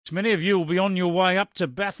Many of you will be on your way up to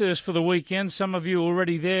Bathurst for the weekend. Some of you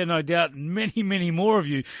already there, no doubt. Many, many more of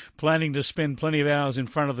you planning to spend plenty of hours in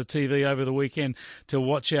front of the TV over the weekend to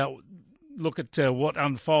watch out, look at what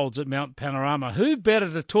unfolds at Mount Panorama. Who better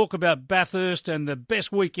to talk about Bathurst and the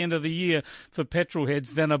best weekend of the year for petrol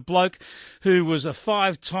heads than a bloke who was a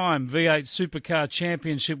 5-time V8 Supercar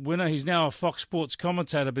Championship winner. He's now a Fox Sports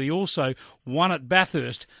commentator, but he also won at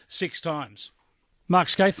Bathurst 6 times. Mark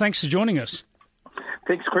Skaife, thanks for joining us.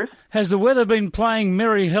 Thanks, Chris. Has the weather been playing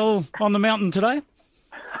merry hell on the mountain today?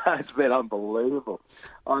 It's been unbelievable.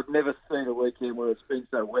 I've never seen a weekend where it's been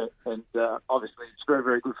so wet, and obviously it's very,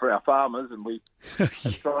 very good for our farmers, and we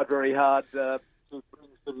have tried very hard to bring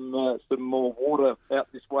some more water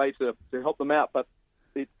out this way to help them out. But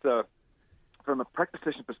it's from a practice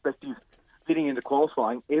session perspective, getting into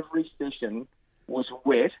qualifying, every session was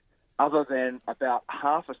wet, other than about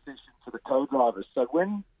half a session for the co-drivers. So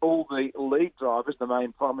when all the lead drivers, the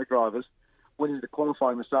main primary drivers, went into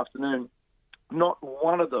qualifying this afternoon, not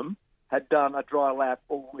one of them had done a dry lap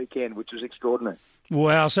all weekend, which was extraordinary.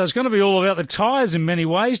 Wow, so it's going to be all about the tyres in many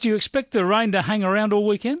ways. Do you expect the rain to hang around all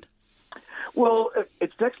weekend? Well,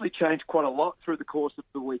 it's actually changed quite a lot through the course of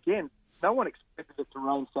the weekend. No one expected it to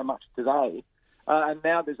rain so much today, and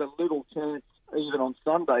now there's a little chance, even on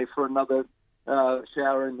Sunday, for another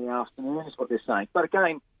shower in the afternoon is what they're saying. But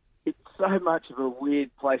again, it's so much of a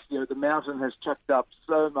weird place. You know, the mountain has chucked up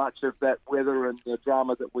so much of that weather and the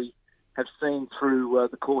drama that we have seen through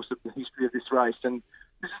the course of the history of this race. And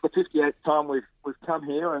this is the 58th time we've come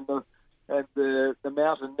here, and the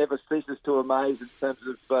mountain never ceases to amaze in terms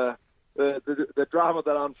of the drama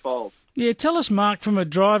that unfolds. Yeah, tell us, Mark, from a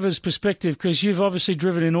driver's perspective, because you've obviously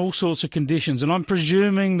driven in all sorts of conditions, and I'm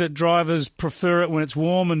presuming that drivers prefer it when it's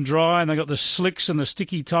warm and dry and they've got the slicks and the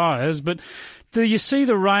sticky tyres, but do you see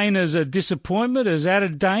the rain as a disappointment, as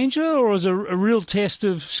added danger, or as a real test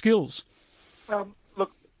of skills?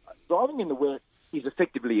 Look, driving in the wet is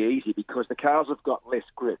effectively easy because the cars have got less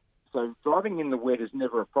grip. So driving in the wet is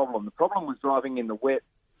never a problem. The problem with driving in the wet,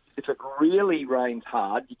 if it really rains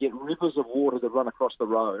hard, you get rivers of water that run across the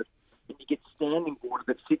road, and you get standing water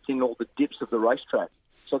that sits in all the dips of the racetrack.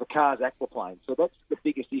 So the car's aquaplane. So that's the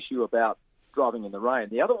biggest issue about driving in the rain.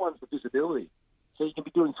 The other one's the visibility. So you can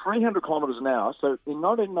be doing 300 kilometres an hour. So in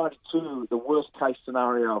 1992, the worst-case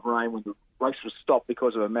scenario of rain, when the race was stopped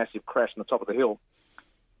because of a massive crash on the top of the hill,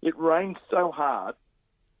 it rained so hard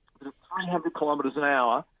that at 300 kilometres an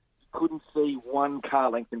hour, you couldn't see one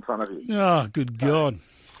car length in front of you. Oh, good God.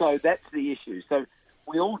 So that's the issue. So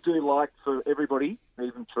we all do like, for everybody,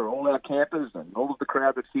 even for all our campers and all of the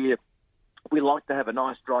crowd that's here, we like to have a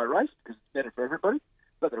nice dry race because it's better for everybody.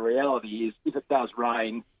 But the reality is, if it does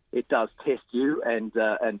rain, it does test you. And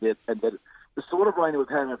the sort of rain that we've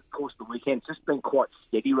had over the course of the weekend, it's just been quite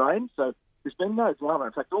steady rain. So there's been no drama.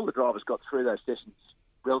 In fact, all the drivers got through those sessions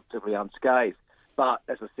relatively unscathed. But,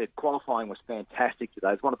 as I said, qualifying was fantastic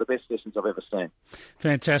today. It's one of the best sessions I've ever seen.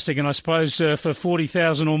 Fantastic. And I suppose for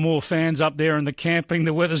 40,000 or more fans up there in the camping,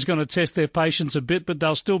 the weather's going to test their patience a bit, but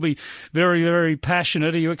they'll still be very, very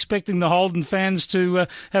passionate. Are you expecting the Holden fans to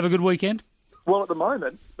have a good weekend? Well, at the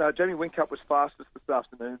moment, Jamie Whincup was fastest this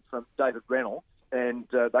afternoon from David Reynolds, and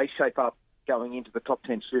they shape up going into the top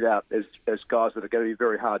 10 shootout as guys that are going to be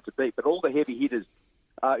very hard to beat. But all the heavy hitters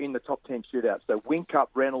are in the top 10 shootout. So Whincup,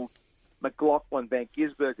 Reynolds, McLaughlin, Van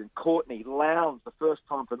Gisbergen, Courtney, Lowndes, the first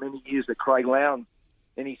time for many years that Craig Lowndes,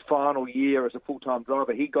 in his final year as a full-time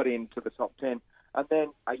driver, he got into the top 10. And then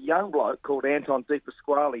a young bloke called Anton De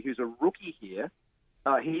Pasquale, who's a rookie here,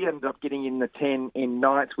 he ended up getting in the 10 in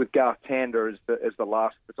ninth with Garth Tander as the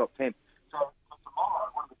last of the top 10. So for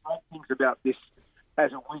tomorrow, one of the great things about this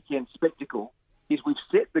as a weekend spectacle is we've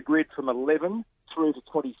set the grid from 11 through to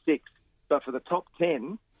 26. So for the top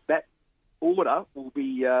 10, that order will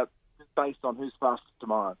be based on who's fastest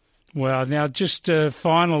tomorrow. Well, now just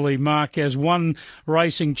finally, Mark, as one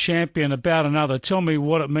racing champion about another, tell me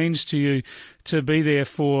what it means to you to be there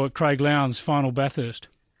for Craig Lowndes' final Bathurst.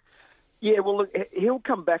 Yeah, well, look, he'll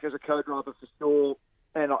come back as a co-driver for sure,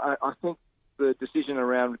 and I think the decision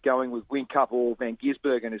around going with Whincup or Van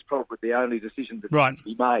Gisbergen is probably the only decision that can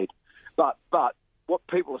be made. But what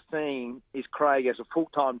people are seeing is Craig as a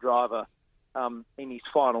full-time driver in his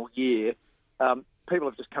final year. People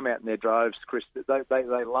have just come out in their droves, Chris.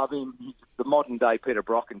 They love him. He's the modern-day Peter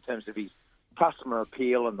Brock in terms of his customer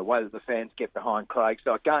appeal and the way that the fans get behind Craig.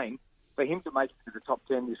 So, again, for him to make it to the top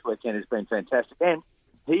 10 this weekend has been fantastic. And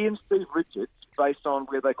he and Steve Richards, based on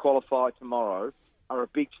where they qualify tomorrow, are a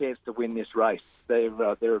big chance to win this race. They're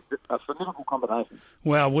a formidable combination.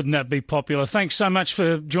 Wow, wouldn't that be popular? Thanks so much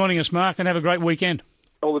for joining us, Mark, and have a great weekend.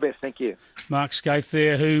 All the best. Thank you. Mark Skaife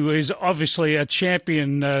there, who is obviously a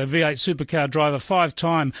champion V8 supercar driver,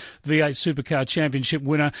 5-time V8 supercar championship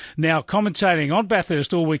winner, now commentating on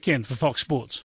Bathurst all weekend for Fox Sports.